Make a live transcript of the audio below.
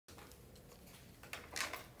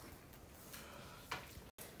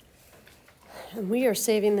And we are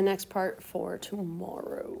saving the next part for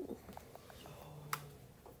tomorrow.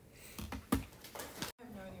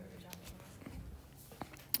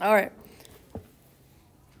 All right.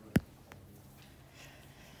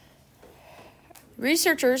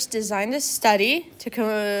 Researchers designed a study to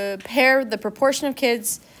compare the proportion of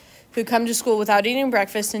kids who come to school without eating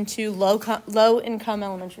breakfast in two low-income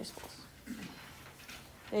elementary schools.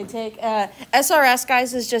 They take SRS,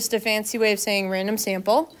 guys, is just a fancy way of saying random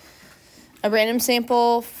sample. A random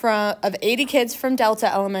sample of 80 kids from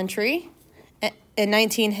Delta Elementary, and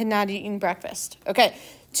 19 had not eaten breakfast. Okay,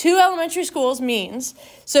 2 elementary schools means,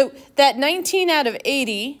 so that 19 out of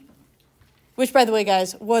 80, which, by the way,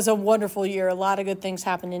 guys, was a wonderful year. A lot of good things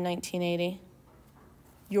happened in 1980.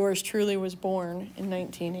 Yours truly was born in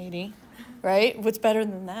 1980, right? What's better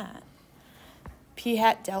than that?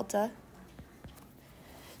 P-hat Delta.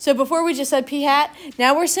 So before we just said P-hat,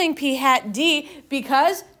 now we're saying P-hat D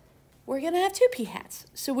because we're going to have 2 P-hats.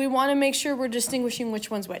 So we want to make sure we're distinguishing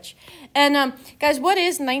which one's which. And guys, what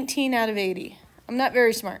is 19 out of 80? I'm not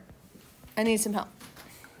very smart. I need some help.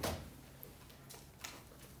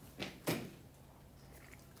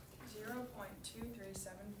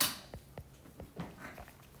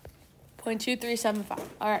 0.2375.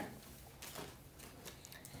 All right.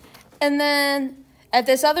 And then at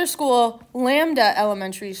this other school, Lambda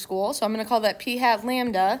Elementary School, so I'm going to call that P-hat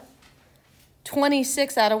Lambda,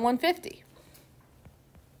 26 out of 150.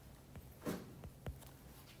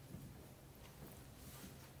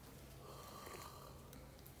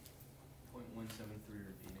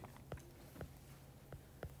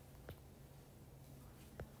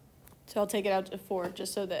 So I'll take it out to 4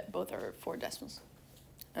 just so that both are 4 decimals.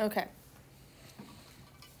 Okay.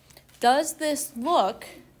 Does this look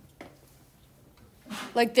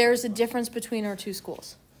like there's a difference between our 2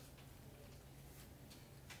 schools?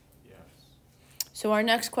 Yes. So our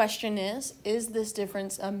next question is this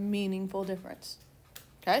difference a meaningful difference?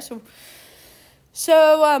 Okay, so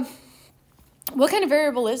what kind of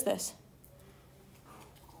variable is this?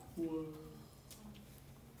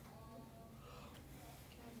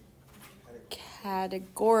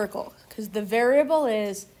 Categorical, because the variable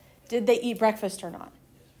is, did they eat breakfast or not?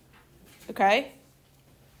 Okay?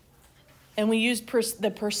 And we use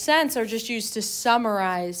the percents are just used to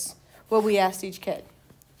summarize what we asked each kid.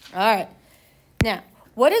 All right. Now,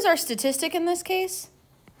 what is our statistic in this case?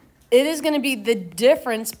 It is going to be the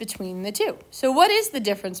difference between the 2. So what is the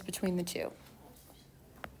difference between the 2?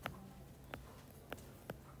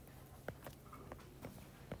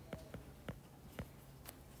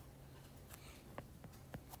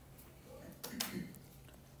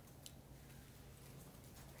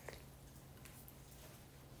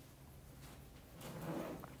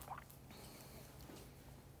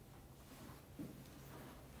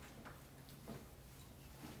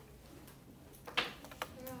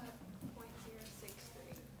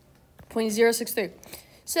 .063.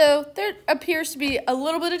 So there appears to be a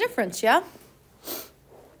little bit of difference, yeah?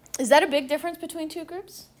 Is that a big difference between 2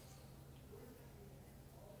 groups?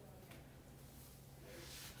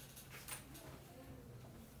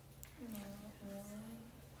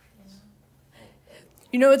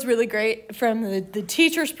 You know what's really great from the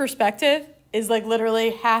teacher's perspective is like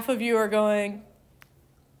literally half of you are going,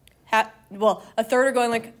 a third are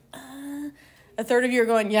going like, a third of you are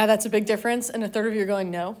going, yeah, that's a big difference, and a third of you are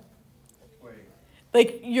going, no.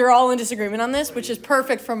 Like, you're all in disagreement on this, which is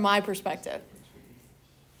perfect from my perspective.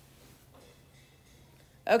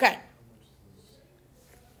 Okay.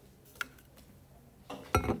 If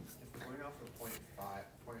we're going off of 0.05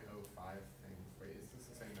 thing, wait, is this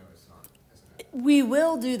the same? No, it's not, isn't it? We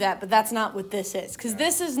will do that, but that's not what this is. Because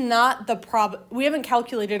this is not we haven't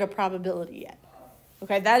calculated a probability yet.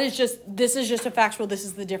 Okay, this is just a factual, this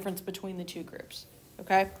is the difference between the 2 groups.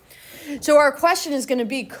 Okay? So our question is going to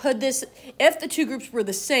be, if the 2 groups were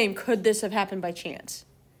the same, could this have happened by chance?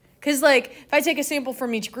 Because, like, if I take a sample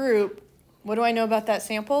from each group, what do I know about that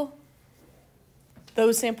sample?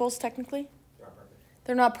 Those samples, technically?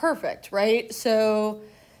 They're not perfect, right? So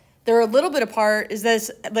they're a little bit apart. Is this,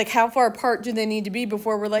 like, how far apart do they need to be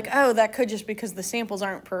before we're like, oh, that could just because the samples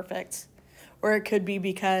aren't perfect. Or it could be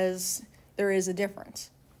because there is a difference.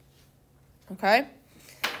 Okay?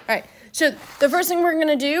 All right. So the first thing we're going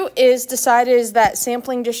to do is decide is that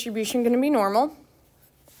sampling distribution going to be normal.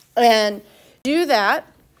 And do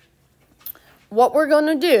that, what we're going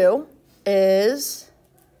to do is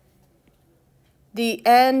the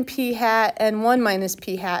n p-hat and 1 minus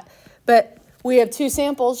p-hat. But we have 2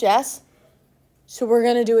 samples, yes? So we're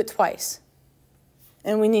going to do it twice.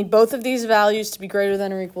 And we need both of these values to be greater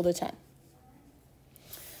than or equal to 10.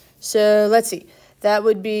 So let's see. That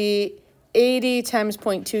would be 80 times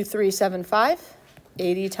 0.2375.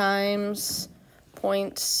 80 times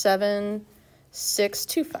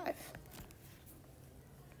 0.7625.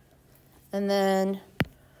 And then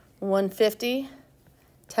 150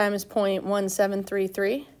 times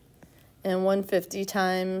 0.1733. And 150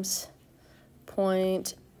 times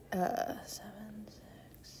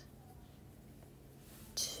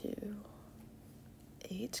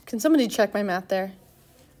 0.7628. Can somebody check my math there?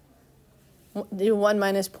 Do 1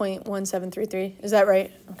 minus 0.1733. Is that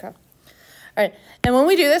right? Okay. All right. And when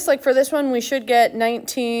we do this, like for this one, we should get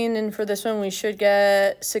 19. And for this one, we should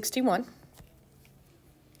get 61.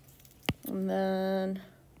 And then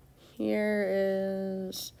here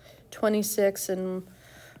is 26 and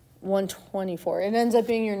 124. It ends up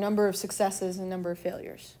being your number of successes and number of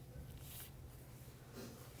failures.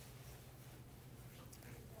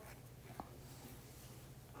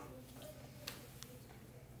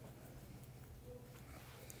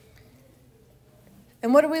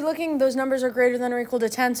 And what are we looking? Those numbers are greater than or equal to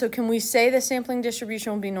 10, so can we say the sampling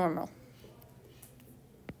distribution will be normal?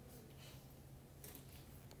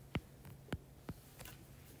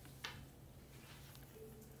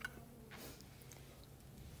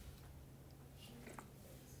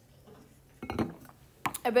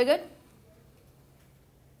 Everybody good?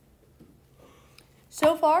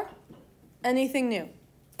 So far, anything new?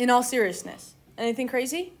 In all seriousness, anything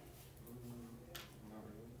crazy?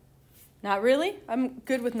 Not really? I'm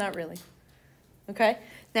good with not really. Okay,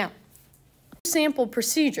 now, sample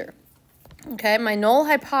procedure. Okay, my null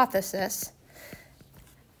hypothesis.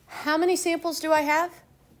 How many samples do I have?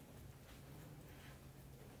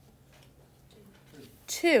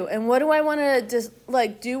 2. And what do I want to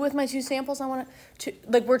do with my 2 samples? I want to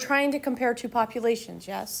we're trying to compare 2 populations,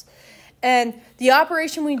 yes? And the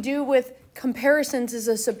operation we do with comparisons is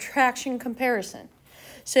a subtraction comparison.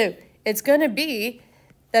 So it's going to be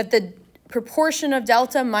that the proportion of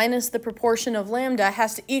delta minus the proportion of lambda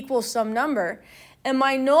has to equal some number. And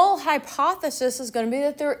my null hypothesis is going to be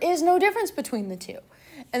that there is no difference between the 2.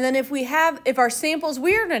 And then if our sample's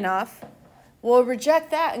weird enough, we'll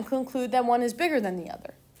reject that and conclude that one is bigger than the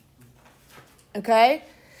other. Okay?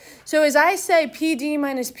 So as I say PD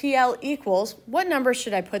minus PL equals, what number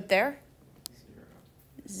should I put there?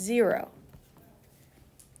 0.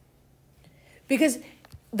 Because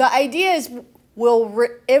the idea is,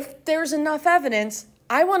 if there's enough evidence,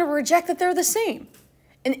 I want to reject that they're the same.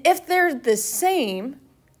 And if they're the same,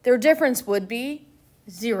 their difference would be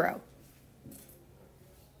 0.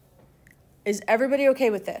 Is everybody okay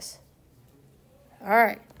with this? All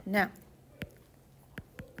right, now,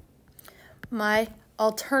 my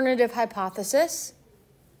alternative hypothesis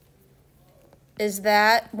is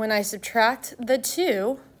that when I subtract the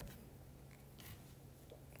 2,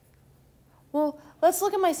 well, let's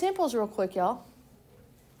look at my samples real quick, y'all.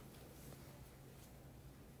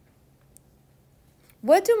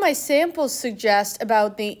 What do my samples suggest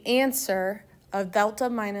about the answer of delta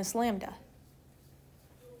minus lambda?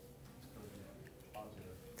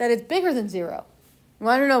 That it's bigger than 0. You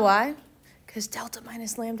want to know why? Because delta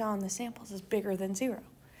minus lambda on the samples is bigger than 0.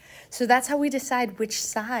 So that's how we decide which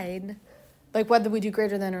side, whether we do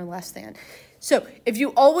greater than or less than. So if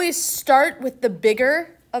you always start with the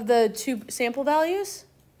bigger of the 2 sample values,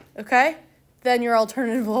 okay, then your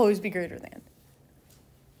alternative will always be greater than.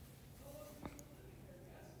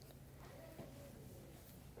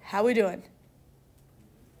 How we doing?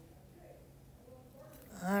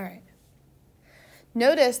 All right.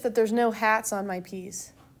 Notice that there's no hats on my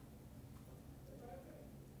P's.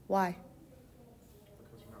 Why?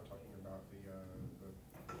 Because we're not talking about the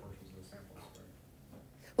proportions of the samples, right?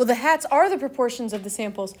 Well, the hats are the proportions of the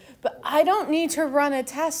samples, but I don't need to run a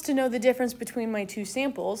test to know the difference between my 2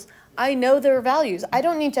 samples. I know their values. I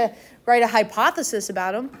don't need to write a hypothesis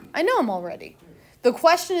about them. I know them already. The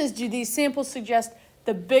question is, do these samples suggest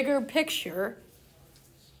the bigger picture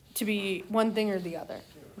to be one thing or the other?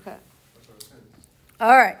 Okay.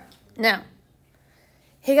 All right. Now,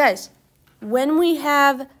 hey guys, when we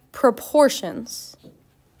have proportions,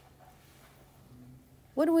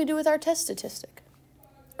 what do we do with our test statistic?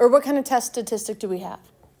 Or what kind of test statistic do we have?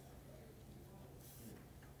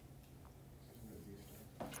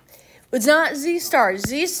 It's not Z stars.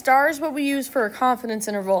 Z star is what we use for a confidence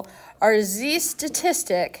interval. Our Z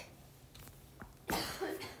statistic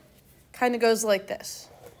kind of goes like this.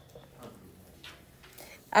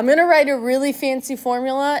 I'm going to write a really fancy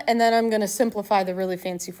formula, and then I'm going to simplify the really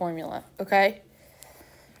fancy formula, okay?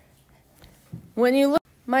 When you look,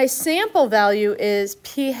 my sample value is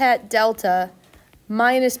P hat delta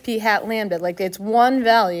minus P hat lambda. It's one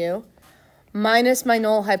value minus my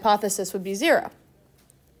null hypothesis would be 0.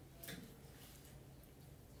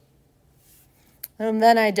 And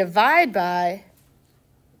then I divide by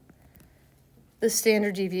the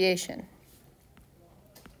standard deviation.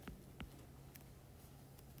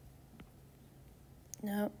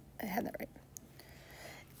 No, I had that right.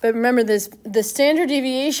 But remember this, the standard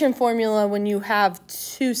deviation formula when you have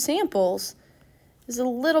two samples is a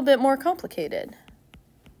little bit more complicated.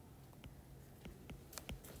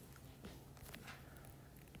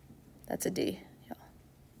 That's a D. Yeah.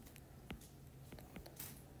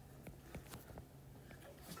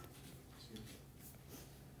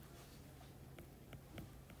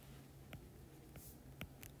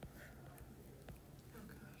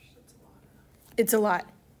 It's a lot.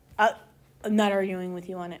 I'm not arguing with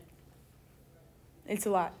you on it. It's a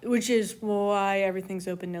lot, which is why everything's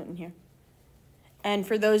open note in here. And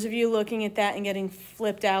for those of you looking at that and getting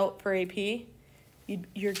flipped out for AP,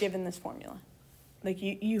 you're given this formula. Like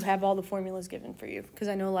you have all the formulas given for you, because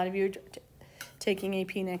I know a lot of you are taking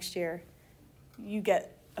AP next year. You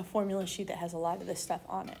get a formula sheet that has a lot of this stuff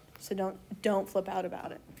on it. So don't flip out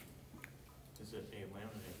about it. Is it a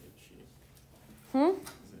laminated sheet? Hmm?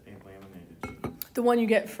 Is it a laminated sheet? The one you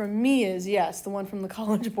get from me is yes. The one from the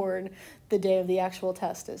College Board the day of the actual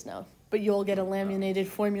test is no. But you'll get a laminated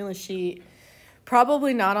formula sheet.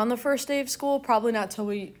 Probably not on the first day of school. Probably not till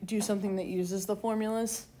we do something that uses the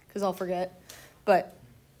formulas, because I'll forget. But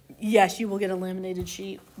yes, you will get a laminated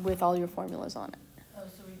sheet with all your formulas on it. Oh,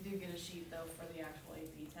 so we do get a sheet though for the actual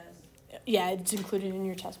AP test? Yeah, it's included in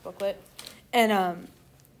your test booklet. And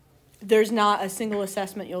there's not a single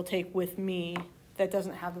assessment you'll take with me that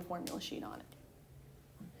doesn't have the formula sheet on it.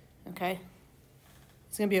 Okay?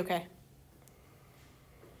 It's going to be okay.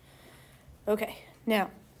 Okay, now,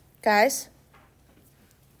 guys,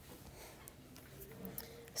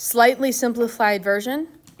 slightly simplified version.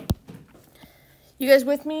 You guys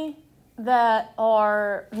with me that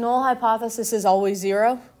our null hypothesis is always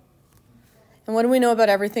 0? And what do we know about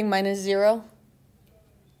everything minus 0?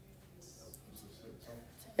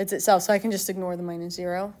 It's itself, so I can just ignore the minus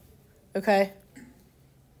 0. Okay?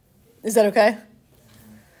 Is that okay?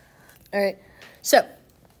 All right. So,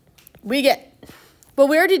 we get, well,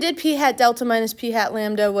 we already did p hat delta minus p hat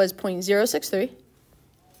lambda was 0.063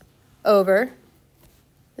 over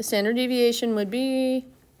the standard deviation would be,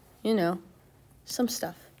 you know, some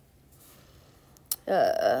stuff.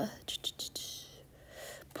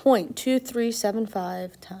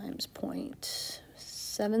 0.2375 times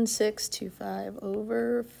 0.7625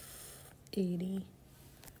 over 80.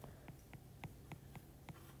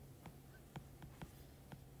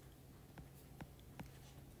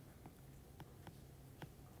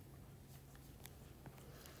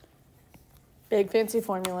 Big fancy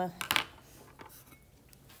formula.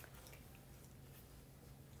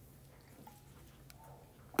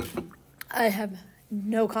 I have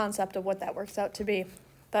no concept of what that works out to be.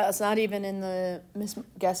 That's not even in the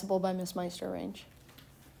guessable by Miss Meister range.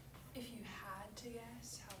 If you had to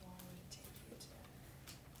guess, how long would it take you to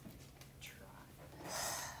try?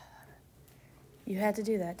 You had to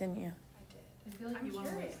do that, didn't you? I did. I feel like you want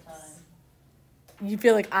to waste time. You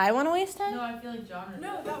feel like I want to waste time? No, I feel like John.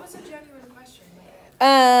 No, that was a genuine question.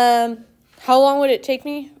 How long would it take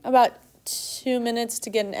me? About 2 minutes to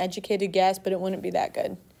get an educated guess, but it wouldn't be that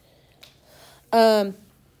good. In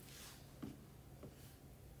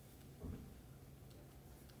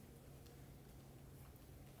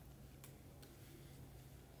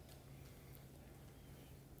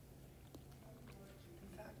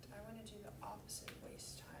fact, I want to do the opposite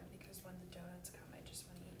waste time, because when the donuts come, I just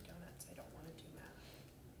want to eat donuts. I don't want to do math.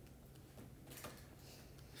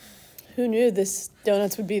 Who knew this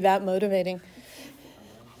donuts would be that motivating?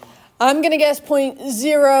 I'm going to guess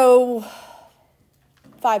 0.052. No,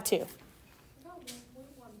 1.11.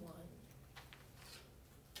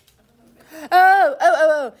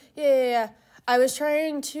 Oh. Yeah. I was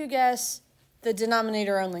trying to guess the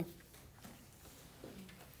denominator only.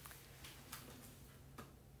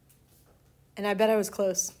 And I bet I was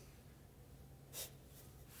close.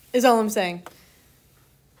 Is all I'm saying.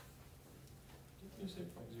 You said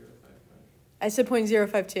 0.05, I said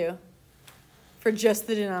 0.052 for just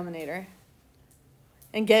the denominator.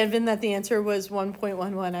 And given that the answer was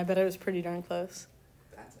 1.11, I bet I was pretty darn close.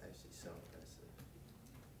 That's actually so impressive.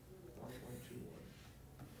 1.21.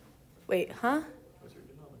 Wait, huh? What's your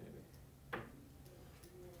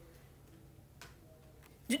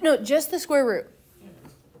denominator? No, just the square root. Yeah.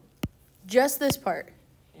 Just this part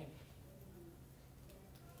Yeah.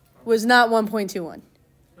 was not 1.21.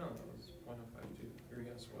 No, it was 1.052. Your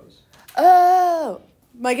guess was. Oh,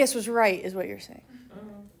 my guess was right, is what you're saying.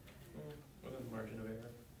 Within the margin of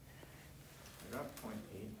error. I got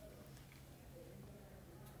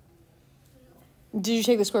 0.8. Did you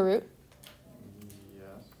take the square root?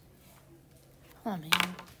 Come on,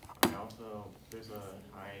 man. And also, there's a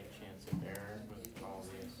high chance of error with all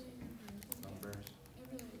these numbers.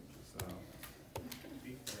 So,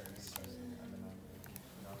 be fair, it's just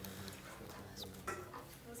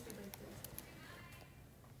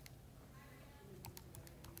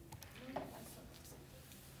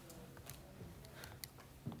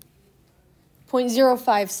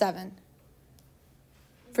 .057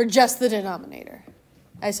 for just the denominator.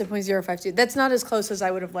 I said .052. That's not as close as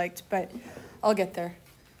I would have liked, but I'll get there.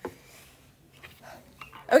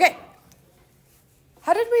 Okay.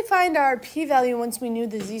 How did we find our p-value once we knew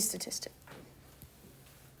the z-statistic?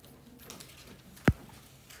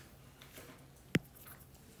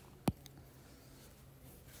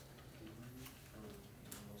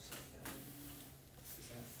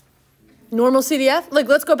 Normal CDF? Like,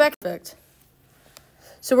 let's go back. Perfect.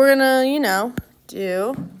 So we're going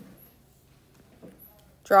to,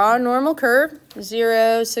 draw a normal curve.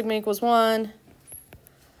 0, sigma equals 1,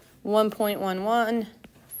 1.11.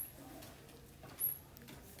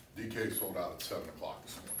 DK sold out at 7 o'clock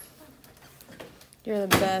this morning. You're the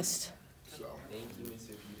best. So, thank you,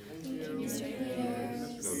 Mr. Peters.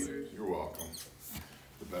 you're welcome.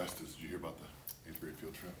 The best is, did you hear about the 8th grade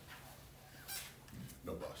field trip?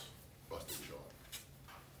 No bus. Bus didn't show up.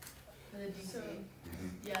 For the DC.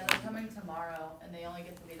 Yeah, they're coming tomorrow, and they only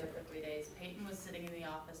get to be there for 3 days. Peyton was sitting in the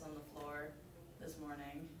office on the floor this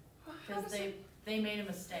morning, because they made a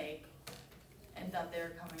mistake and thought they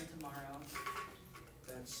were coming tomorrow.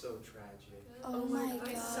 That's so tragic. Oh my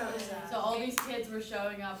god. So all these kids were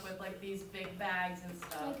showing up with like these big bags and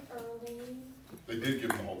stuff. early. They did give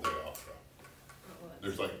them the whole day off, though.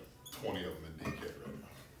 There's like 20 of them in DK right now.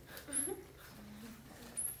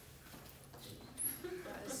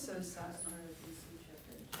 That is so sad.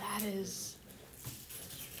 That is...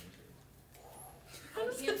 I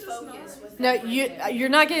can't focus with No, it right you're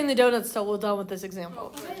not getting the donuts till we're done with this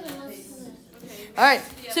example. All right.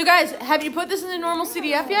 So, guys, have you put this in the normal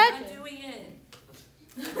CDF yet? I'm doing it.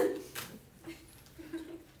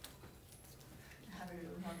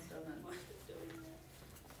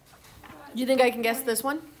 You think I can guess this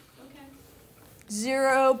one? Okay.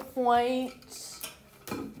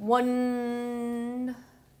 0.105.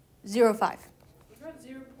 We got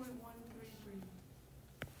 0.133.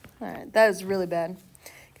 All right, that is really bad.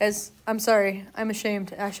 Guys, I'm sorry. I'm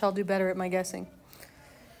ashamed. I shall do better at my guessing.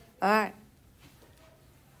 All right.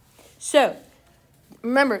 So,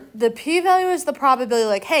 remember, the p-value is the probability,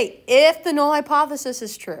 like, hey, if the null hypothesis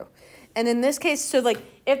is true. And in this case, so, like,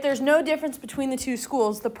 if there's no difference between the two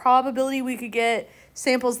schools, the probability we could get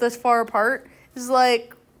samples this far apart is,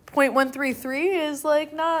 like, 0.133 is,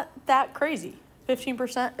 like, not that crazy.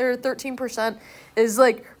 15% or 13% is,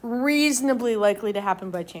 like, reasonably likely to happen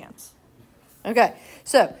by chance. Okay,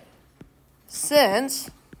 so, since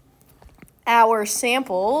our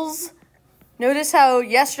samples... Notice how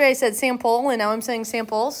yesterday I said sample and now I'm saying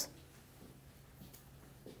samples?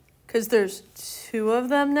 Because there's 2 of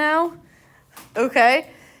them now.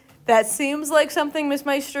 Okay. That seems like something Miss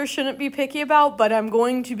Meister shouldn't be picky about, but I'm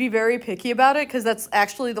going to be very picky about it because that's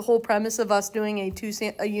actually the whole premise of us doing a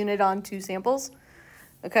unit on 2 samples.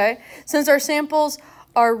 Okay. Since our samples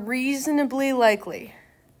are reasonably likely.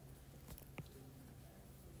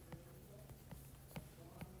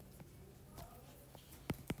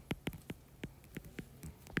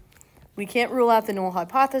 We can't rule out the null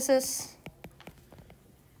hypothesis.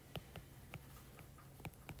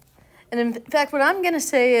 And in fact, what I'm going to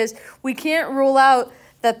say is we can't rule out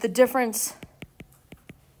that the difference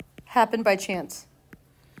happened by chance.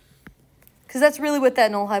 Because that's really what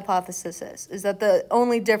that null hypothesis is that the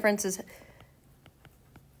only difference is...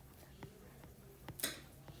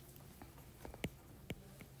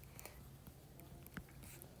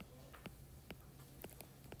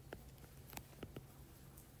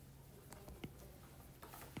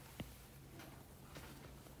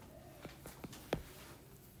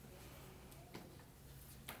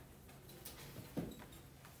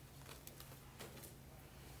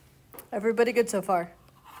 Everybody good so far?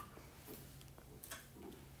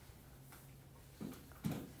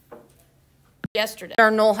 Yesterday,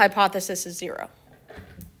 our null hypothesis is 0.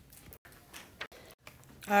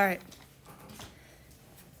 All right.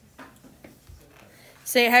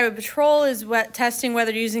 State Highway Patrol is testing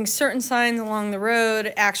whether using certain signs along the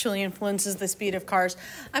road actually influences the speed of cars.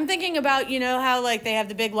 I'm thinking about, you know how like they have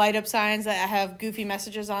the big light up signs that have goofy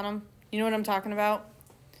messages on them? You know what I'm talking about?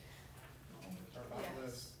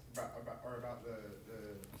 About the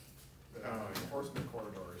enforcement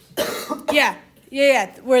corridors. Yeah.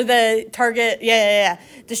 Where the target,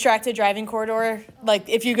 distracted driving corridor. Like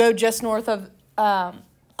if you go just north of, on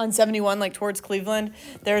on 71, like towards Cleveland,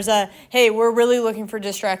 there's a, hey, we're really looking for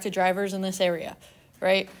distracted drivers in this area,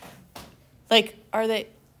 right? Like,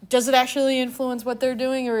 does it actually influence what they're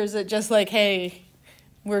doing, or is it just like, hey,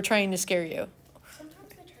 we're trying to scare you? Sometimes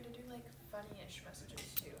they try to do like funny-ish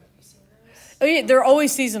messages too. Have you seen those? Oh yeah, they're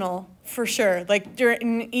always seasonal, for sure. Like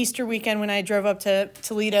during Easter weekend when I drove up to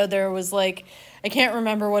Toledo, there was like, I can't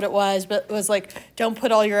remember what it was, but it was like, don't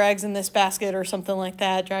put all your eggs in this basket or something like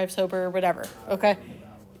that, drive sober or whatever, okay?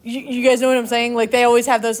 You guys know what I'm saying? Like they always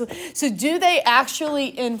have those. So do they actually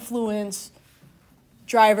influence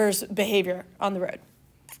drivers' behavior on the road?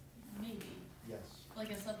 Maybe, Yes. like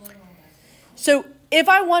a subliminal message. So if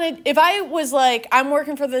I was like, I'm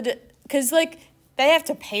working for because like they have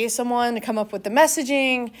to pay someone to come up with the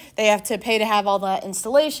messaging, they have to pay to have all that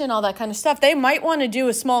installation, all that kind of stuff. They might want to do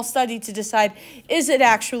a small study to decide, is it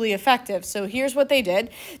actually effective? So here's what they did.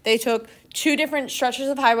 They took 2 different stretches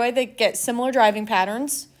of highway that get similar driving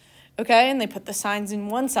patterns, okay, and they put the signs in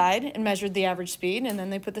one side and measured the average speed, and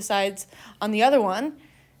then they put the signs on the other one.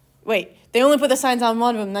 Wait, they only put the signs on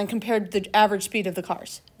one of them and then compared the average speed of the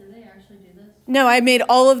cars. Did they actually do this? No, I made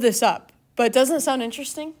all of this up, but doesn't it sound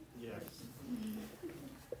interesting? Yes.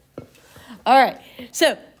 All right,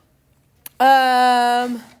 so,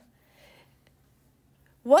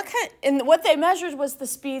 what they measured was the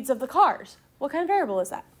speeds of the cars. What kind of variable is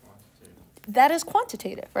that? Quantitative. That is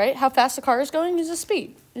quantitative, right? How fast the car is going is a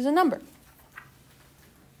speed, is a number.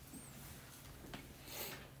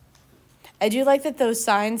 I do like that those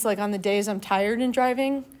signs, like on the days I'm tired and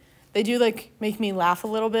driving, they do like make me laugh a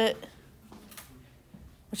little bit,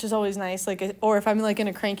 which is always nice. Like, or if I'm like in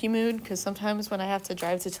a cranky mood, because sometimes when I have to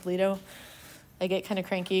drive to Toledo, I get kind of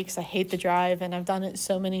cranky because I hate the drive, and I've done it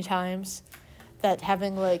so many times that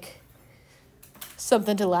having like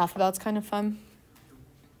something to laugh about is kind of fun.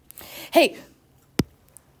 Hey,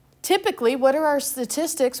 typically, what are our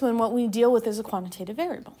statistics when what we deal with is a quantitative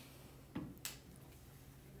variable?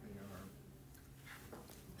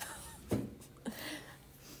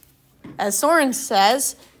 As Soren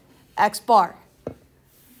says, X bar.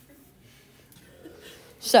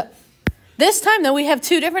 So, this time, though, we have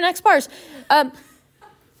 2 different X bars.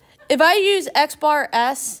 If I use X bar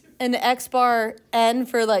S and X bar N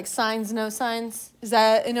for, like, signs, no signs, is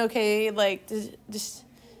that an okay, like,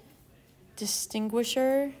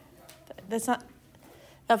 distinguisher? That's not,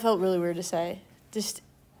 that felt really weird to say. Representative.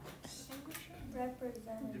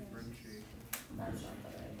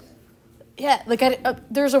 Yeah, like,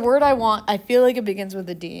 there's a word I want. I feel like it begins with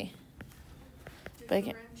a D. But I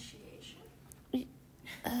can't. Differentiation.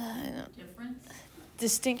 I don't. Difference?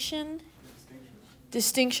 Distinction?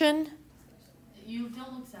 Distinction? You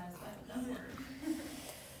don't look satisfied with that word. I'm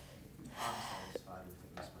satisfied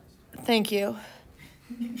with this myself. Thank you.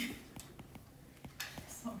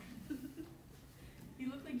 Sorry. You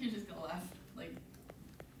look like you're just gonna laugh, like,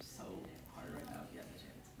 so hard right now if you have the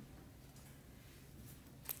chance.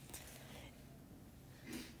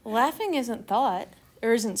 Laughing isn't thought,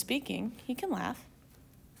 or isn't speaking. You can laugh.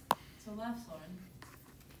 So laugh, Soren.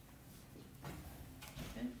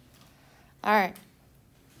 Okay. All right.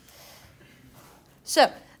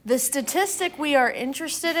 So, the statistic we are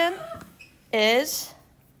interested in is,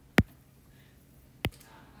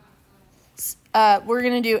 we're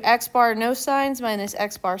going to do X bar no signs minus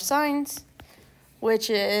X bar signs, which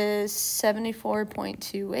is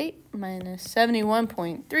 74.28 minus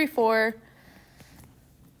 71.34.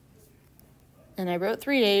 And I wrote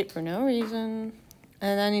 3.8 for no reason.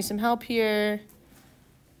 And I need some help here.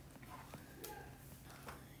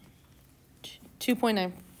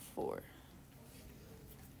 2.94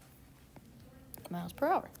 miles per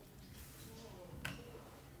hour.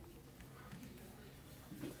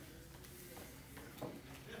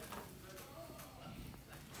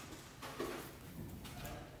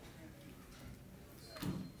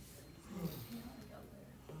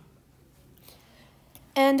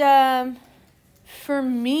 And for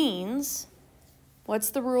means, what's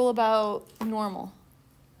the rule about normal?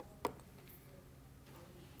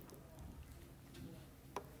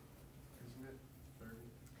 Isn't it 30?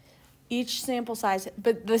 Each sample size,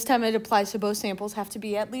 but this time it applies to both samples, have to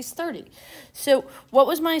be at least 30. So what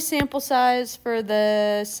was my sample size for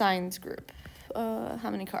the signs group?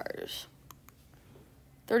 How many cars?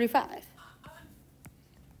 35.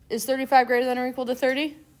 Is 35 greater than or equal to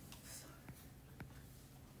 30?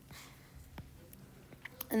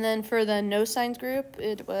 And then for the no signs group,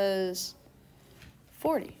 it was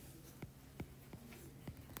 40.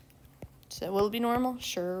 So will it be normal?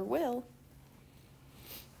 Sure will.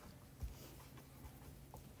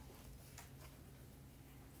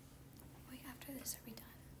 Wait, after this, are we done?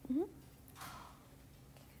 Mm-hmm.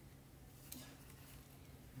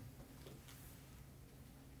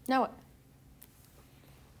 Now what?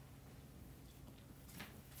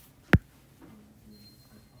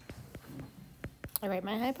 I write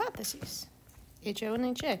my hypotheses. HO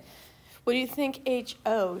and HA. What do you think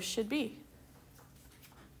HO should be?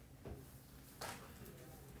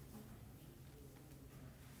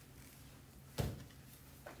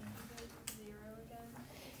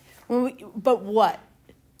 But what?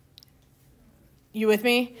 You with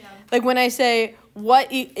me? Yeah. Like when I say what,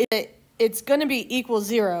 it's going to be equal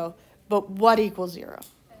 0, but what equals 0?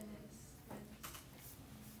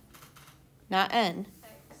 Not n.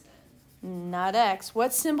 Not x.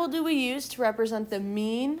 What symbol do we use to represent the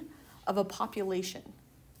mean of a population?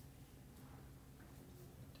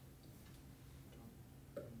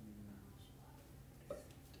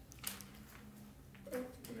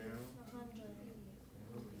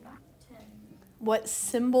 What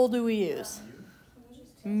symbol do we use?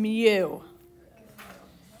 Mu.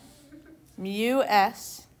 Mu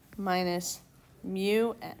s minus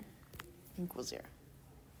mu n equals 0.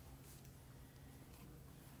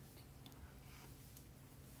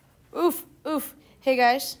 Oof, oof. Hey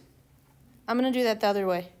guys, I'm going to do that the other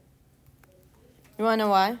way. You want to know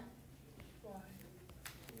why?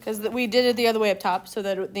 Because we did it the other way up top so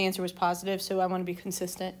that the answer was positive, so I want to be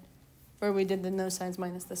consistent. Where we did the no signs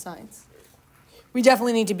minus the signs. We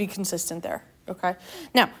definitely need to be consistent there, okay?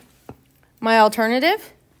 Now, my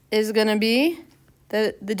alternative is going to be,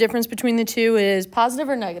 the difference between the two is positive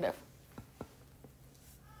or negative?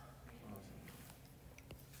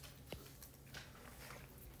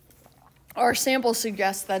 Our sample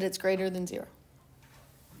suggests that it's greater than 0.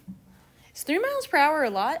 Is 3 miles per hour a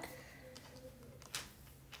lot?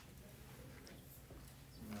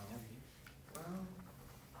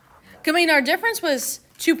 I mean, our difference was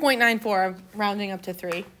 2.94, I'm rounding up to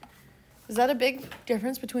 3. Is that a big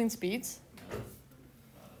difference between speeds?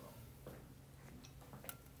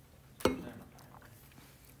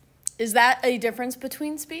 Is that a difference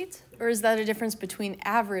between speeds? Or is that a difference between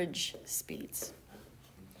average speeds?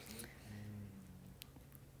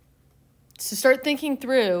 So start thinking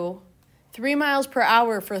through, 3 miles per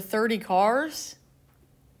hour for 30 cars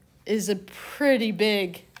is a pretty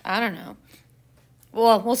big, I don't know.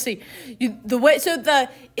 Well, we'll see.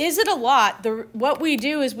 Is it a lot? What we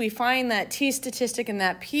do is we find that t statistic and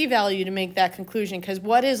that p-value to make that conclusion, because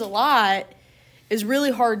what is a lot is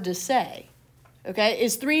really hard to say. Okay,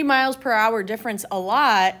 is 3 miles per hour difference a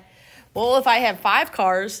lot? Well, if I have 5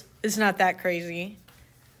 cars, it's not that crazy.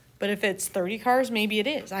 But if it's 30 cars, maybe it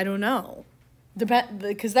is. I don't know.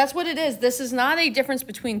 Because that's what it is. This is not a difference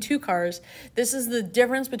between 2 cars. This is the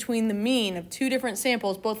difference between the mean of 2 different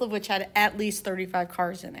samples, both of which had at least 35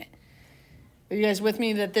 cars in it. Are you guys with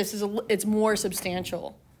me that it's more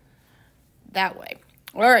substantial that way?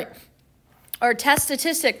 All right. Our test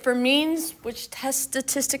statistic for means, which test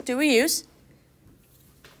statistic do we use?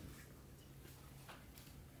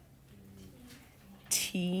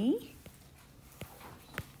 T.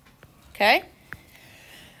 Okay.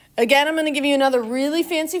 Again, I'm going to give you another really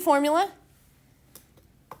fancy formula.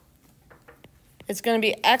 It's going to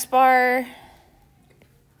be x bar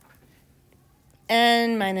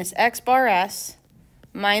n minus x bar s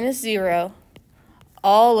minus 0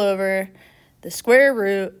 all over the square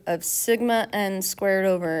root of sigma n squared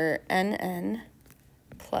over nn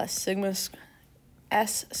plus sigma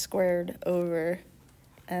s squared over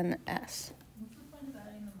ns. What's the point of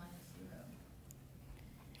adding the minus 0?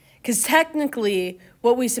 Because technically,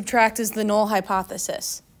 what we subtract is the null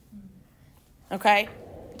hypothesis. Okay?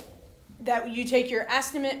 That you take your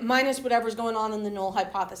estimate minus whatever's going on in the null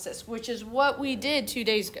hypothesis, which is what we did 2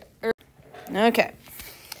 days ago. Okay.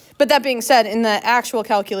 But that being said, in the actual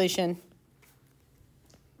calculation,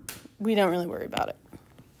 we don't really worry about it.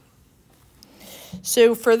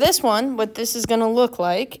 So for this one, what this is going to look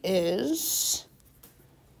like is...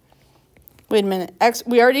 Wait a minute.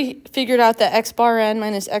 We already figured out that x bar n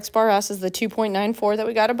minus x bar s is the 2.94 that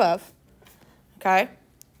we got above. Okay?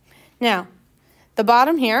 Now, the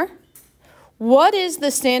bottom here, what is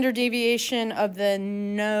the standard deviation of the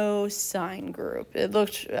no sign group? It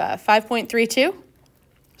looked 5.32.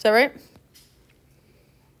 Is that right?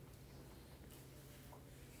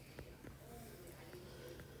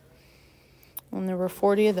 And there were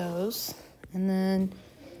 40 of those. And then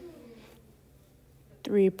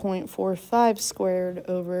 3.45 squared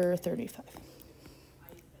over 35.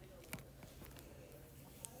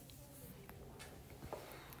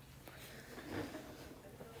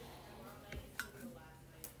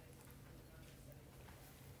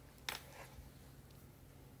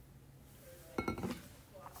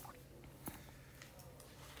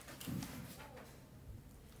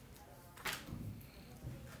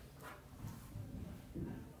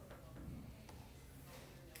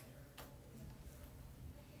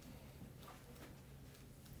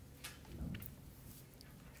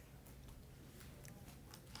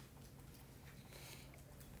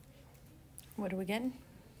 What are we getting?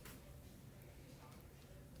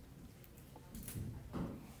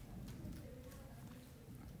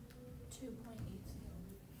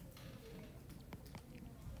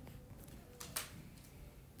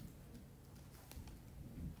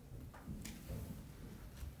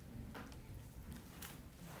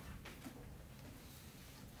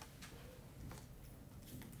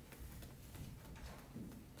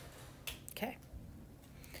 Okay.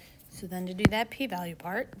 So then to do that p-value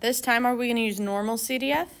part, this time are we going to use normal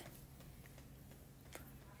CDF?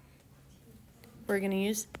 We're going to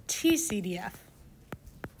use TCDF.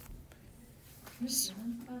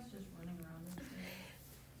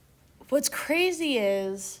 What's crazy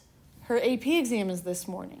is her AP exam is this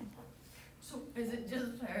morning. So is it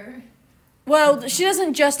just her? Well, she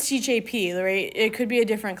doesn't just teach AP, right? It could be a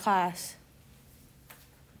different class.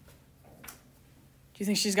 Do you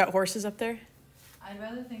think she's got horses up there? I'd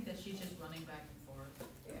rather think that she's just running back and forth.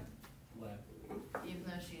 Yeah. Left. Even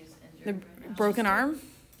though she's The injured right now. broken arm?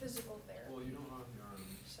 Physical therapy. Well, you don't have your arm.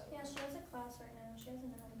 So. Yeah, she has a class right now. She has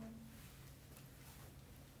an anatomy.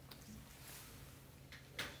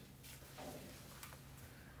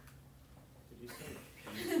 Did you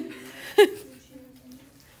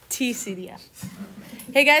say TCDF.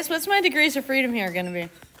 Hey guys, what's my degrees of freedom here going to be?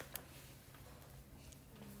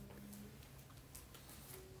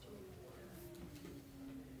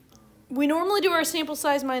 We normally do our sample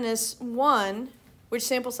size minus 1. Which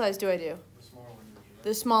sample size do I do? The smaller one usually.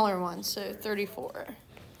 The smaller one, so 34.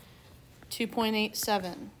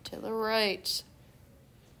 2.87 to the right.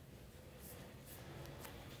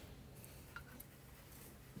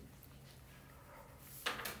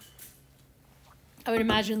 I would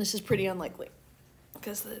imagine this is pretty unlikely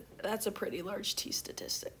because that's a pretty large T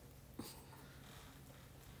statistic.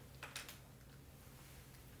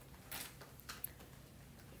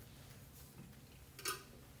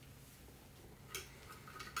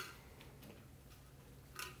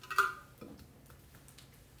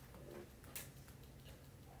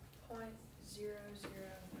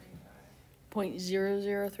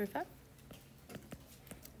 .0035.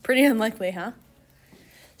 Pretty unlikely, huh?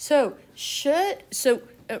 So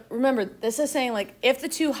remember, this is saying like if the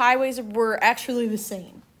two highways were actually the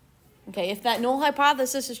same. Okay, if that null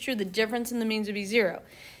hypothesis is true, the difference in the means would be 0.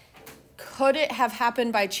 Could it have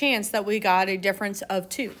happened by chance that we got a difference of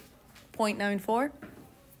 2? 0.94?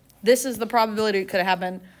 This is the probability it could have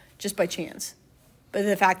happened just by chance. But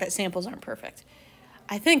the fact that samples aren't perfect.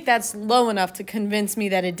 I think that's low enough to convince me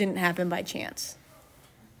that it didn't happen by chance.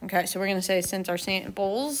 Okay, so we're going to say since our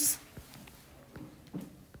samples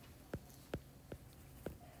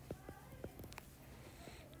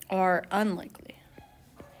are unlikely,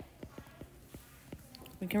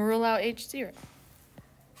 we can rule out H0.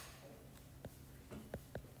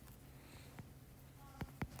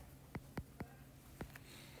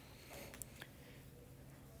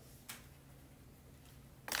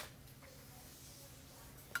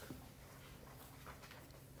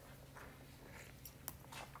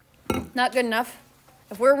 Not good enough.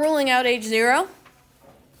 If we're ruling out H0,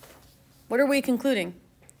 what are we concluding?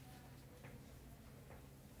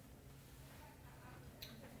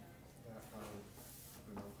 That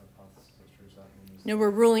the null hypothesis is true, so that means. No, we're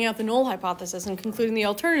ruling out the null hypothesis and concluding the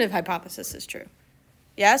alternative hypothesis is true.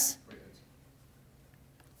 Yes? Wait,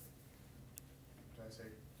 did I say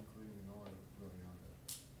including the null or ruling out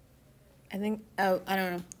it? I think, I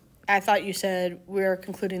don't know. I thought you said we're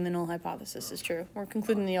concluding the null hypothesis is true. We're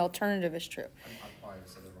concluding the alternative is true. I probably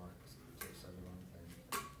said the wrong, said the wrong thing.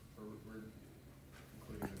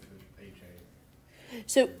 We're including the HA.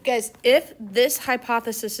 So, guys, if this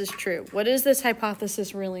hypothesis is true, what does this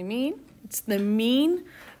hypothesis really mean? It's the mean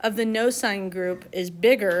of the no sign group is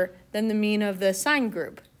bigger than the mean of the sign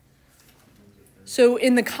group. So,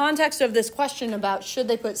 in the context of this question about should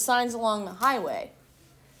they put signs along the highway,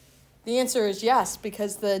 the answer is yes,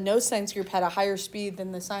 because the no signs group had a higher speed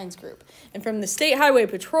than the signs group. And from the State Highway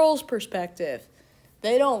Patrol's perspective,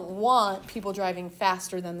 they don't want people driving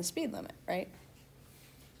faster than the speed limit, right?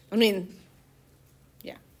 I mean,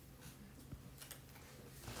 yeah.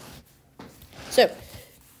 So,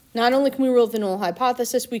 not only can we rule the null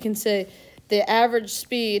hypothesis, we can say the average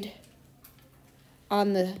speed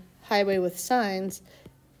on the highway with signs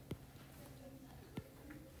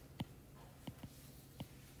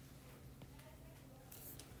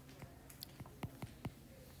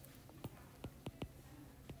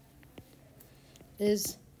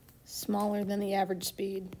is smaller than the average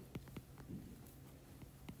speed.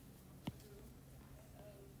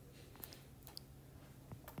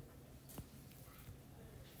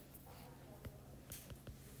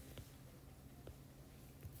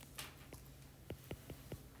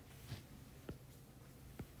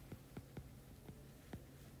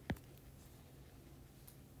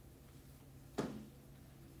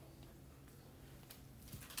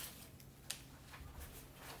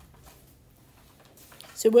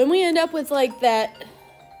 So when we end up with like that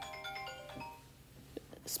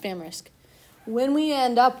spam risk, when we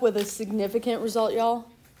end up with a significant result, y'all,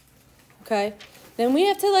 okay, then we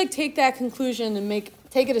have to like take that conclusion and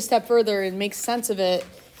take it a step further and make sense of it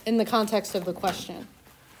in the context of the question.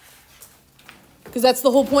 Because that's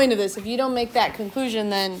the whole point of this. If you don't make that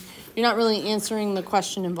conclusion, then you're not really answering the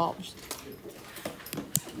question involved.